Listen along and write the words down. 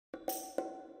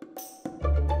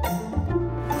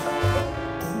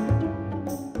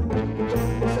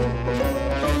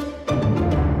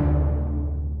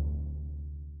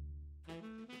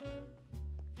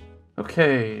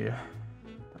Okay.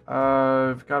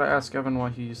 I've got to ask Evan why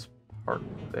he's parked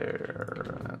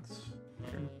there. That's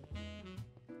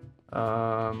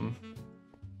weird.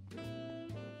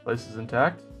 Place is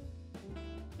intact.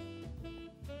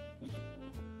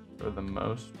 For the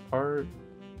most part.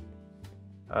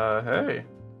 Hey.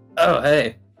 Oh,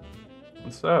 hey.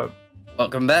 What's up?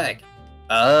 Welcome back.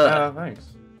 Thanks.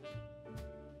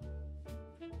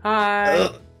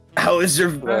 Hi. How was your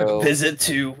Hello. visit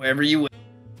to wherever you went?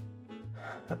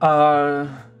 It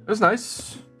was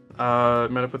nice.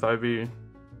 Met up with Ivy.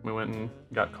 We went and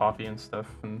got coffee and stuff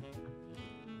and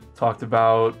talked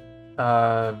about,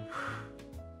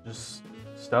 just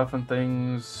stuff and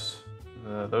things.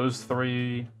 Those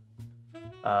three.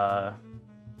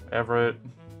 Everett.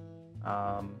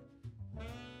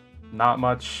 Not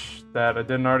much that I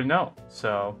didn't already know,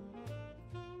 so,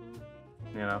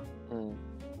 you know.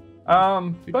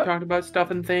 We But talked about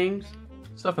stuff and things.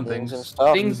 stuff and things. and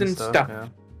stuff. Things and stuff. Yeah.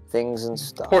 Things and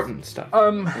stuff. Important stuff.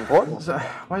 Important.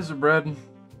 Why is there bread?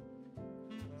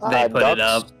 They put it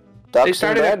up. Ducks They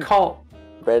started a and bread. cult.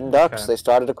 Bread and ducks. Okay. They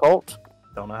started a cult.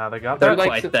 Don't know how they got They're there. like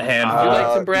Quite some- the Would handful. you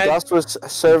like some bread? Gus was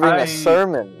serving I- a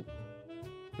sermon.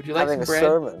 Would you like Having some a bread?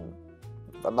 sermon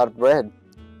about bread.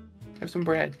 Have some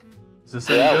bread. Is this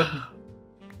any Yeah.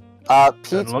 good?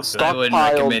 Pete look good. I wouldn't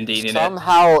recommend stockpiled eating it.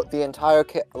 somehow the entire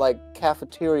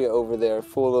cafeteria over there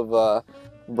full of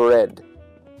bread.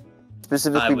 I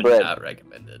Specifically would bread. not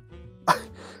recommend it.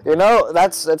 You know,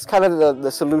 that's kind of the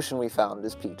solution we found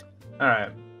is Pete. All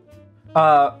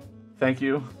right. Thank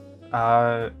you.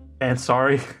 And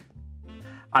sorry.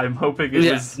 I'm hoping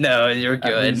it was No, you're at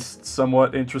good. least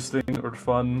somewhat interesting or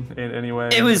fun in any way.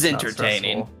 It was It's not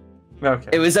entertaining. stressful. Okay.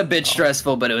 It was a bit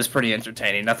stressful, but it was pretty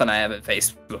entertaining. Nothing I haven't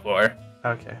faced before.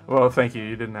 Okay. Well, thank you.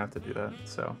 You didn't have to do that,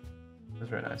 so it was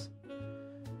very nice.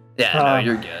 Yeah, no,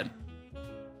 you're good.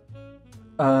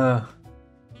 How's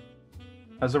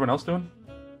everyone else doing?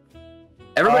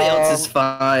 Everybody else is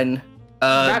fine.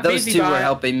 Not Those Busy two were Bot.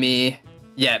 helping me.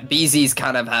 Yeah, BZ's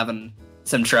kind of having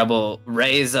some trouble.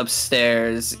 Ray's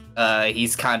upstairs.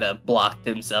 He's kind of blocked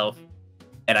himself,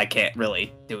 and I can't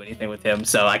really do anything with him,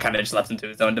 so I kind of just left him to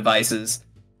his own devices.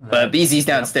 But BZ's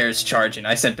downstairs charging.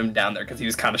 I sent him down there because he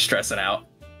was kind of stressing out.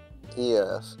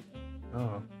 Yes.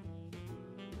 Oh.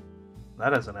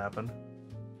 That hasn't happened.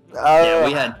 Yeah,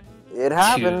 we had It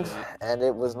happened, and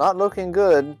it was not looking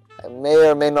good. I may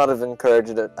or may not have encouraged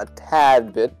it a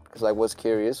tad bit, because I was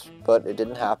curious, but it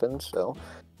didn't happen, so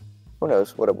who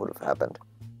knows what it would have happened.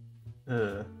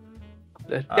 Ugh.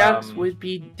 The ducks Um, would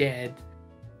be dead.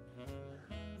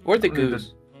 Or the I'm gonna-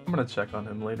 goose. I'm gonna check on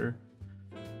him later.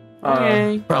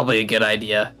 Okay. probably a good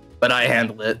idea, but I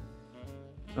handled it.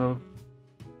 Oh,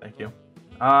 thank you.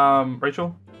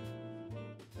 Rachel?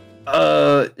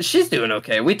 She's doing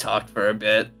okay. We talked for a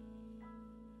bit.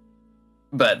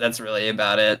 But that's really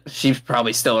about it. She's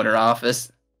probably still in her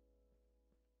office.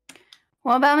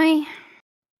 What about me?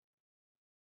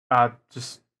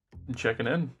 Just checking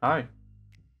in. Hi.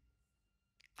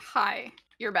 Hi,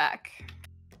 you're back.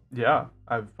 Yeah,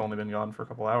 I've only been gone for a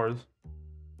couple hours.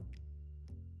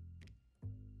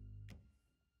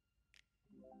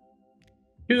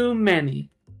 Too many.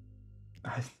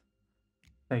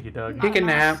 Thank you, Doug. Take a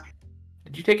nap.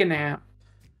 Did you take a nap?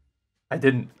 I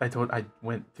didn't. I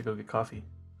went to go get coffee.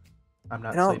 I'm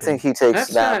not I don't sleeping. think he takes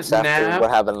That's naps not after nap. what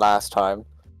happened last time.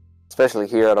 Especially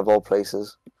here out of all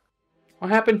places. What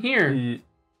happened here? He-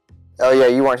 Oh yeah,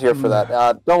 you weren't here for that.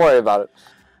 Don't worry about it.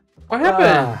 What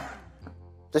happened?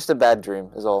 Just a bad dream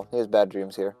is all. He has bad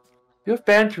dreams here. You have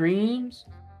bad dreams?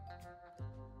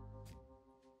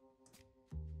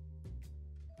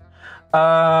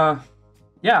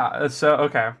 Yeah, so,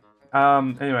 okay.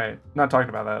 Anyway, not talking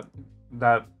about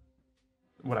that.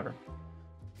 Whatever.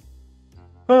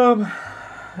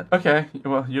 Okay,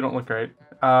 well, you don't look great.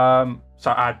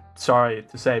 Sorry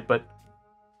to say, but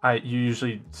you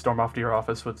usually storm off to your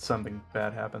office when something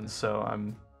bad happens, so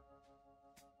I'm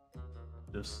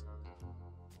just...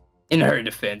 In her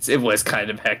defense, it was kind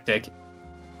of hectic.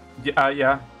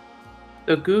 Yeah,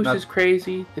 The goose Not- is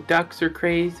crazy. The ducks are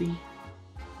crazy.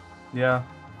 yeah.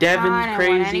 Devin's I didn't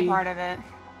want any crazy. part of it.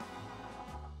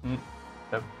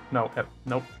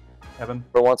 Nope. Evan.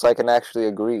 For once I can actually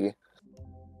agree.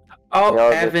 Oh, They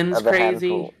are Evan's of a crazy.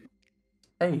 handful.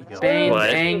 There you go. Bane's What?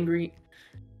 angry.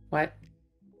 What?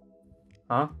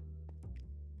 Huh?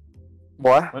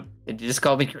 What? Did you just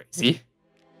call me crazy?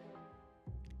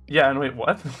 Yeah, and wait,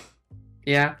 what?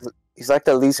 Yeah. He's like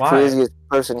the least Why? craziest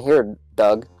person here,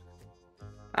 Doug.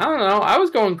 I don't know. I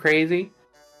was going crazy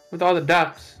with all the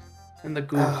ducks and the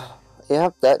goose.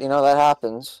 Yep, that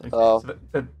happens. Okay, so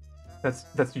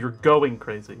that's you're going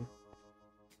crazy.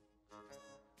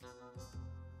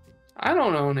 I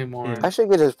don't know anymore. Yeah. I should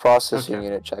get his processing Okay.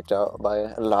 unit checked out by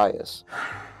Elias.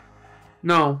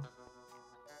 No.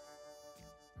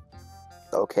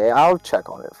 Okay, I'll check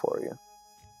on it for you.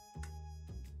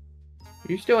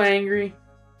 You still angry?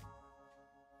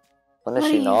 When What is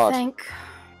do she you not? think?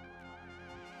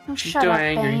 Oh, She's shut still up,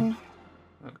 angry. Bane.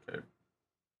 Okay.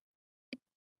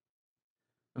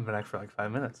 I've been back for like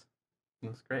 5 minutes.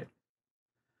 That's great.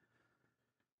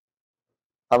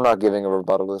 I'm not giving a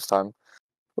rebuttal this time.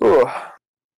 Ooh.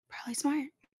 Probably smart.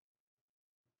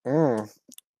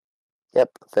 Yep,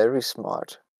 very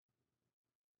smart.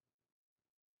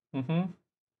 Mm-hmm.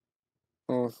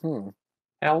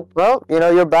 Help. Well,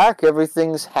 you're back.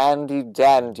 Everything's handy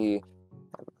dandy.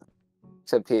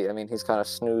 Except he's kind of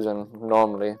snoozing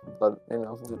normally, but,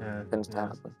 Yeah, it tends to yeah,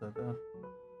 happen.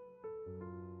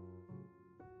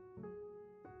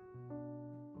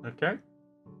 Okay.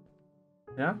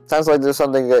 Yeah. Sounds like there's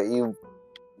something that you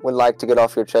would like to get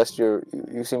off your chest. You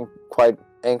seem quite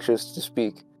anxious to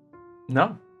speak.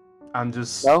 No. I'm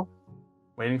just No?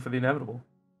 waiting for the inevitable.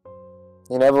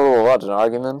 Inevitable what? An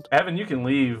argument? Evan, you can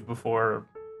leave before,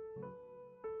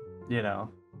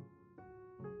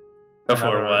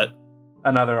 Before another- what?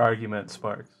 another argument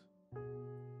sparks.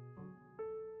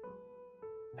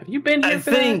 Have you been here I for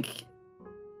that? think.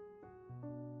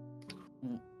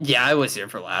 Yeah, I was here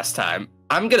for last time.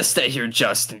 I'm gonna stay here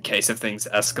just in case if things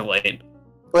escalate.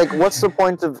 Like, what's the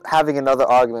point of having another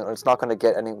argument when it's not going to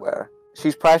get anywhere?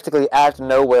 She's practically at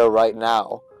nowhere right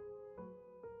now.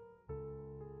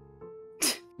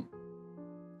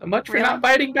 So much for Really? not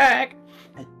biting back.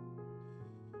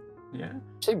 Yeah. Is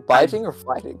she biting or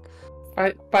fighting?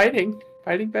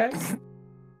 Biting back.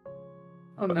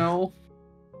 Oh no.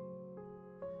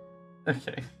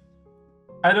 Okay.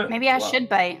 I don't. Maybe I should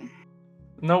bite.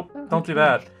 Nope. Don't do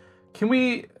that. Can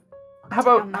we? How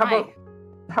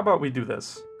about we do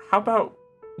this? How about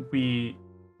we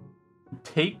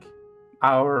take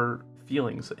our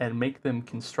feelings and make them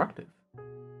constructive?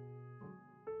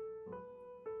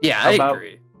 Yeah, How I about-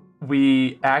 agree.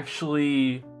 We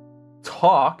actually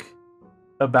talk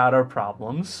about our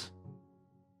problems,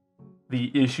 the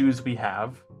issues we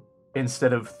have,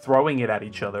 instead of throwing it at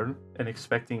each other and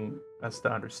expecting us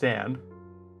to understand,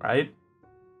 right?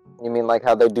 You mean like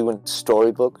how they do in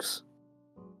storybooks?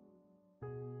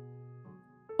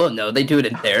 Well, no, they do it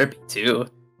in therapy too.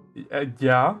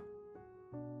 Yeah.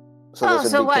 So this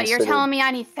would So be what? You're considered- telling me I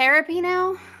need therapy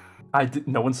now?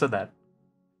 No one said that.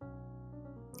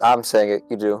 I'm saying it.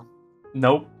 You do.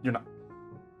 Nope, you're not.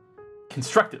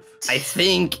 Constructive. I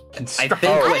think Constructive.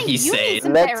 I what think he's you saying. need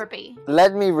some Let's- therapy.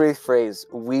 Let me rephrase.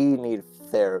 We need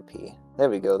therapy. There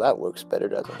we go. That works better,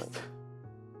 doesn't it?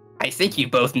 I think you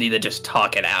both need to just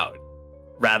talk it out,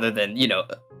 rather than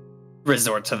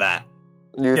resort to that.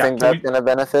 You Yeah, think can that's gonna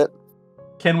benefit?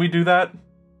 Can we do that?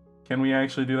 Can we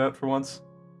actually do that for once?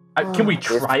 Can we If-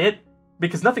 try it?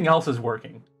 Because nothing else is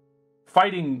working.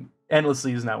 Fighting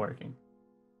endlessly is not working.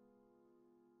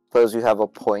 Suppose you have a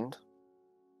point.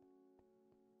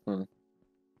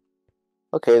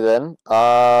 Okay then.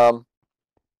 I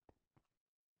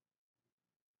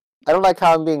don't like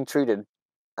how I'm being treated.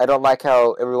 I don't like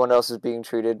how everyone else is being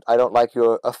treated. I don't like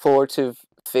your authoritative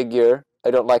figure.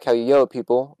 I don't like how you yell at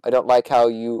people. I don't like how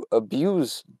you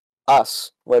abuse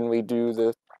us when we do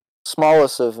the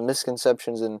smallest of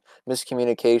misconceptions and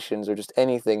miscommunications or just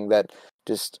anything that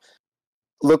just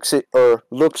looks or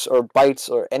bites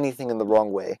or anything in the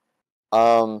wrong way.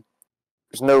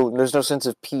 There's no sense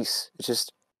of peace. It's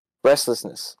just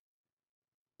restlessness.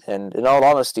 And in all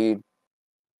honesty,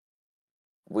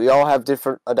 we all have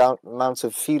different amounts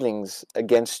of feelings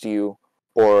against you,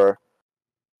 or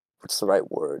what's the right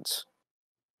words?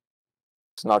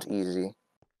 It's not easy.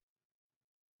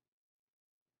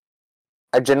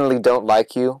 I generally don't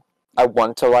like you. I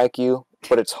want to like you,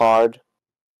 but it's hard.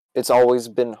 It's always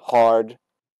been hard,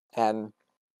 and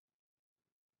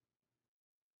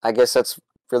I guess that's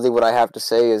really what I have to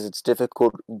say is it's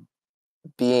difficult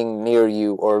being near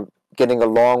you or getting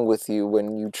along with you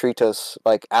when you treat us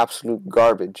like absolute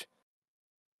garbage.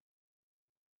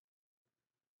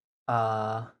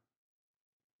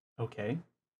 Okay.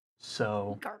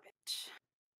 So Garbage.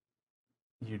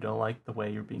 you don't like the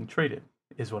way you're being treated,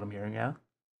 is what I'm hearing, yeah?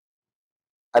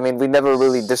 I mean, we never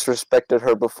really disrespected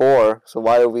her before, so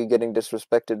why are we getting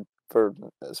disrespected for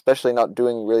especially not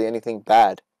doing really anything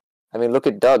bad? I mean, look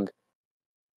at Doug.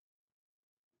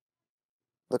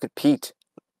 Look at Pete.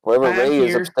 Wherever I'm Ray is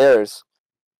here. upstairs.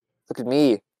 Look at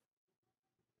me.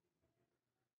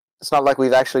 It's not like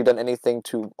we've actually done anything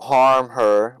to harm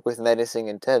her with menacing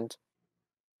intent.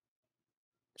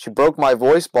 She broke my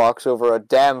voice box over a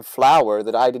damn flower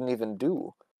that I didn't even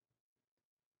do.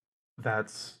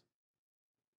 That's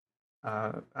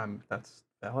That's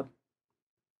valid.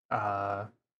 Uh,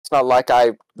 It's not like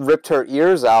I ripped her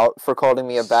ears out for calling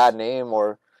me a bad name,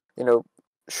 or,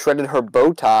 shredded her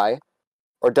bow tie,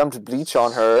 or dumped bleach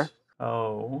on her.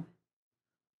 Oh.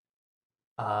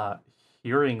 Uh,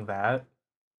 Hearing that,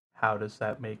 how does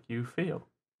that make you feel?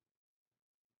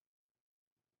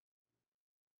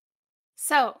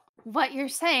 So, what you're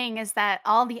saying is that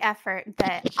all the effort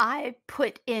that I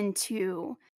put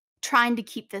into trying to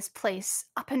keep this place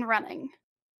up and running,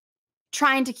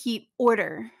 trying to keep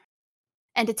order,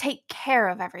 and to take care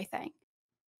of everything.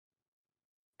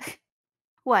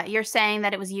 What, you're saying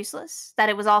that it was useless? That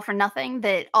it was all for nothing?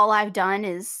 That all I've done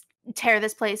is tear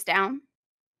this place down?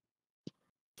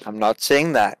 I'm not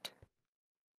saying that.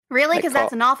 Really? I Because call-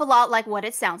 that's an awful lot like what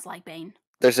it sounds like, Bane.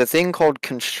 There's a thing called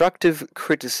constructive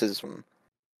criticism.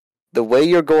 The way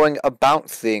you're going about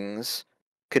things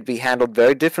could be handled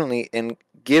very differently and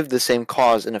give the same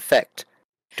cause and effect.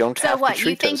 Don't So have what, to you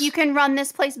treat think us. you can run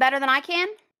this place better than I can?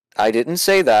 I didn't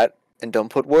say that, and don't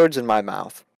put words in my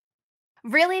mouth.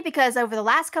 Really? Because over the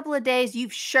last couple of days,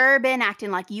 you've sure been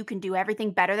acting like you can do everything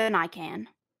better than I can.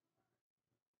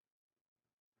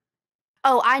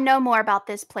 Oh, I know more about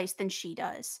this place than she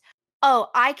does. Oh,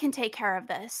 I can take care of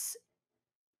this.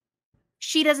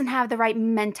 She doesn't have the right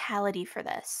mentality for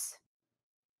this.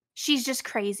 She's just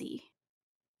crazy.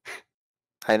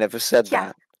 I never said Yeah.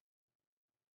 that.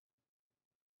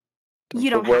 You put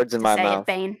don't have words in to my say mouth. it,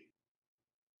 Bane.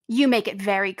 You make it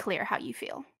very clear how you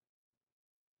feel.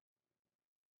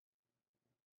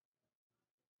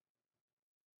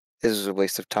 This is a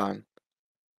waste of time.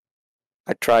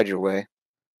 I tried your way.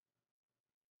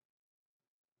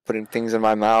 Putting things in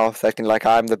my mouth, acting like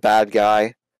I'm the bad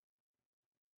guy.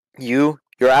 You're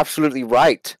absolutely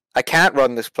right. I can't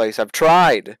run this place. I've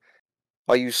tried.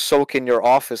 While you sulk in your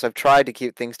office, I've tried to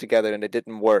keep things together and it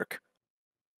didn't work.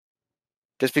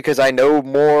 Just because I know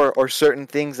more or certain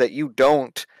things that you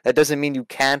don't, that doesn't mean you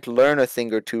can't learn a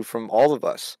thing or two from all of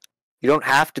us. You don't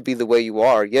have to be the way you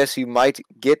are. Yes, you might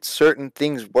get certain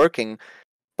things working,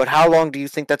 but how long do you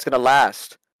think that's going to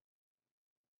last?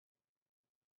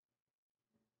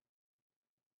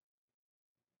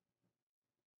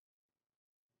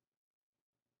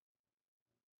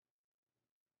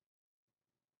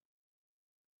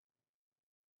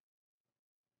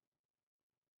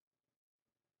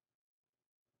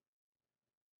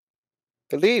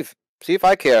 Believe. See if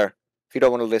I care. If you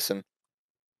don't want to listen.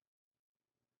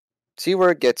 See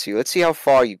where it gets you. Let's see how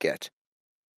far you get.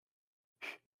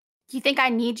 You think I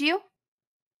need you?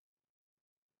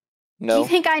 Do you No,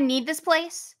 think I need this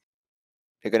place?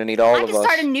 you're going to need all I of can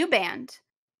start us. a new band.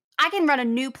 I can run a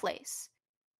new place.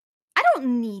 I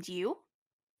don't need you.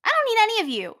 I don't need any of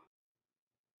you.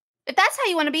 If that's how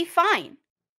you want to be, fine.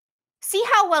 See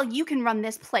how well you can run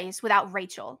this place without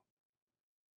Rachel.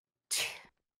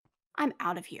 I'm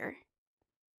out of here.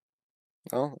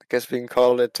 Well, I guess we can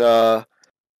call it,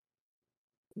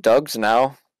 Doug's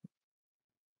now.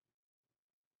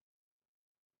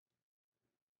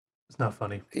 it's not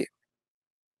funny.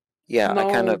 Yeah,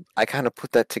 No. I kind of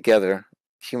put that together.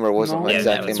 Humor wasn't No. Yeah,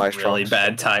 that exactly was my really strong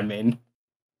bad suit. timing.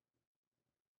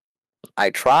 I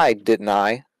tried, didn't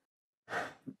I? I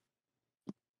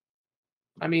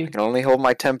I mean, can only hold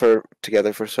my temper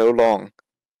together for so long.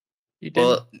 you didn't.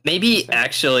 Well, maybe say-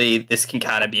 actually this can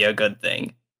kind of be a good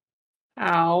thing.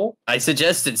 Ow. I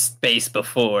suggested space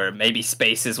before. Maybe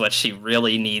space is what she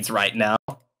really needs right now,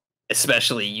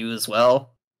 especially you as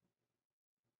well.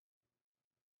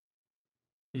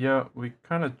 Yeah, we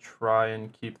kind of try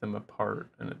and keep them apart,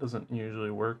 and it doesn't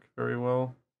usually work very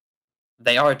well.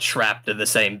 They are trapped in the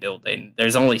same building.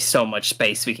 There's only so much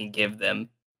space we can give them.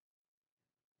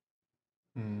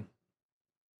 Hmm.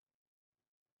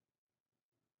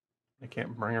 I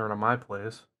can't bring her to my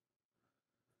place.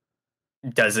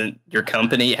 Doesn't your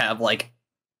company have like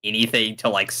anything to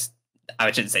like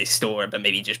I shouldn't say store, but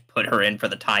maybe just put her in for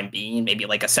the time being, maybe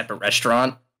like a separate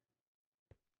restaurant?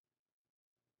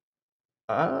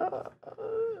 Uh,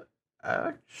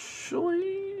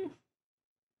 actually,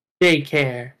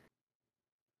 Daycare.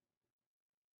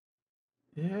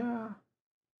 yeah.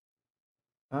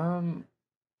 Um,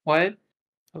 What?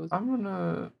 I'm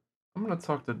gonna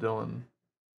talk to Dylan.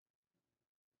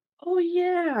 Oh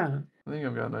yeah. I think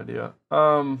I've got an idea.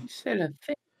 You said a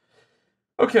thing.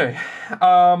 Okay.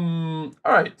 All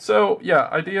right. So yeah,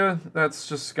 idea. That's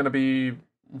just gonna be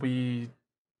we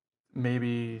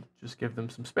maybe just give them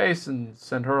some space and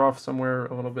send her off somewhere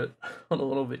a little bit on a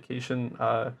little vacation.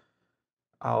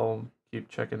 I'll keep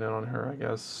checking in on her, I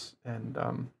guess, and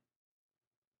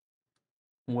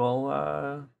we'll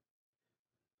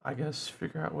I guess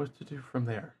figure out what to do from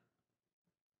there.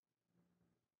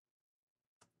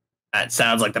 That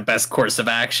sounds like the best course of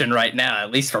action right now,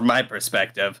 at least from my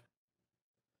perspective.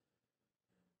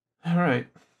 All right.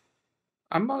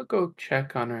 I'm gonna go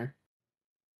check on her.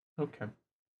 Okay.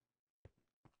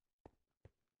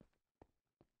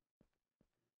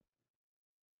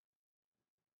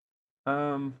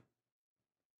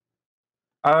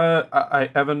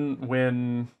 Evan,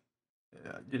 when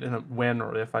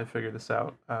or if I figure this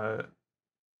out, could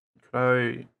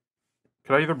I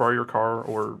either borrow your car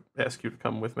or ask you to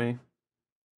come with me?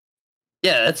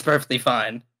 Yeah, that's perfectly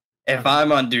fine. If Okay.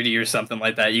 I'm on duty or something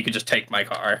like that, you could just take my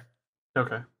car.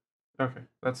 Okay. Okay.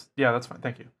 That's fine.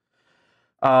 Thank you.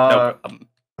 No problem.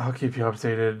 I'll keep you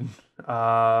updated.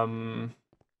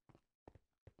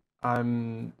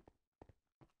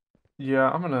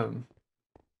 Yeah, I'm gonna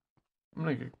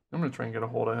try and get a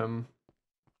hold of him.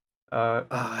 Oh,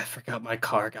 I forgot my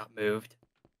car got moved.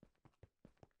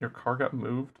 Your car got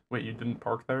moved? Wait, you didn't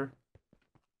park there?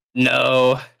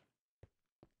 No.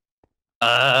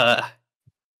 To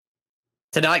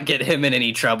not get him in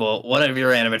any trouble, one of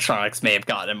your animatronics may have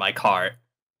gotten in my car.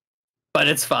 But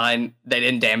it's fine. They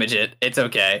didn't damage it. It's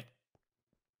okay.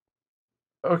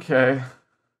 Okay.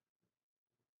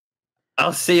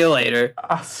 I'll see you later.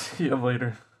 I'll see you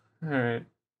later. Alright.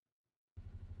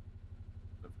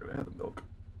 I'm gonna have the milk.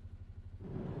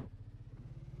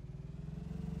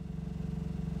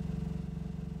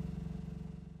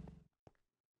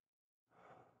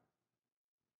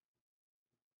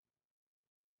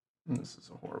 This is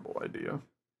a horrible idea.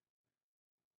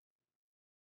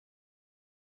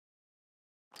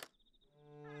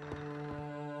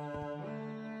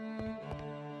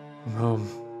 Mom.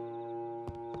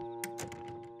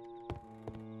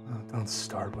 Oh, don't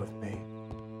start with me.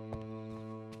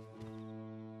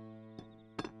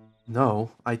 No,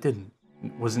 I didn't.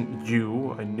 It wasn't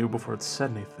you. I knew before it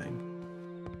said anything.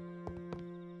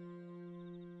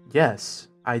 Yes,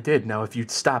 I did. Now, if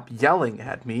you'd stop yelling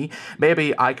at me,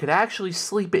 maybe I could actually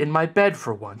sleep in my bed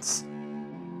for once.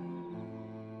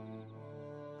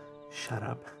 Shut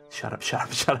up. Shut up, shut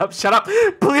up, shut up, shut up!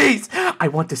 Please! I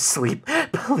want to sleep.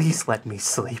 Please let me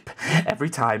sleep. Every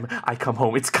time I come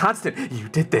home, it's constant. You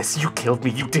did this. You killed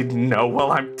me. You didn't know.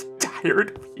 Well, I'm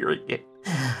tired of hearing it.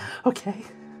 Okay?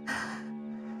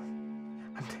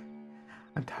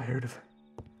 I'm tired of...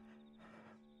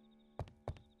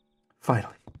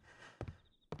 Finally.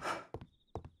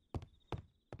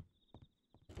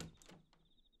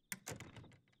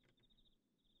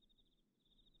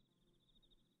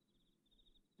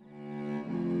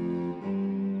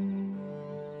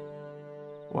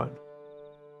 What?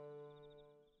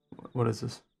 What is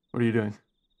this? What are you doing?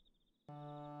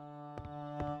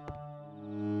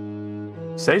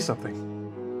 Say something.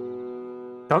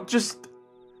 Don't just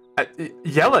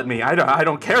yell at me. I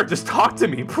don't care. Just talk to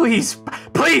me, please.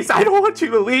 Please, I don't want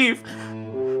you to leave.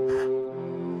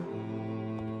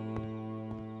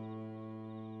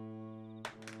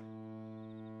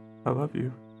 I love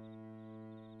you.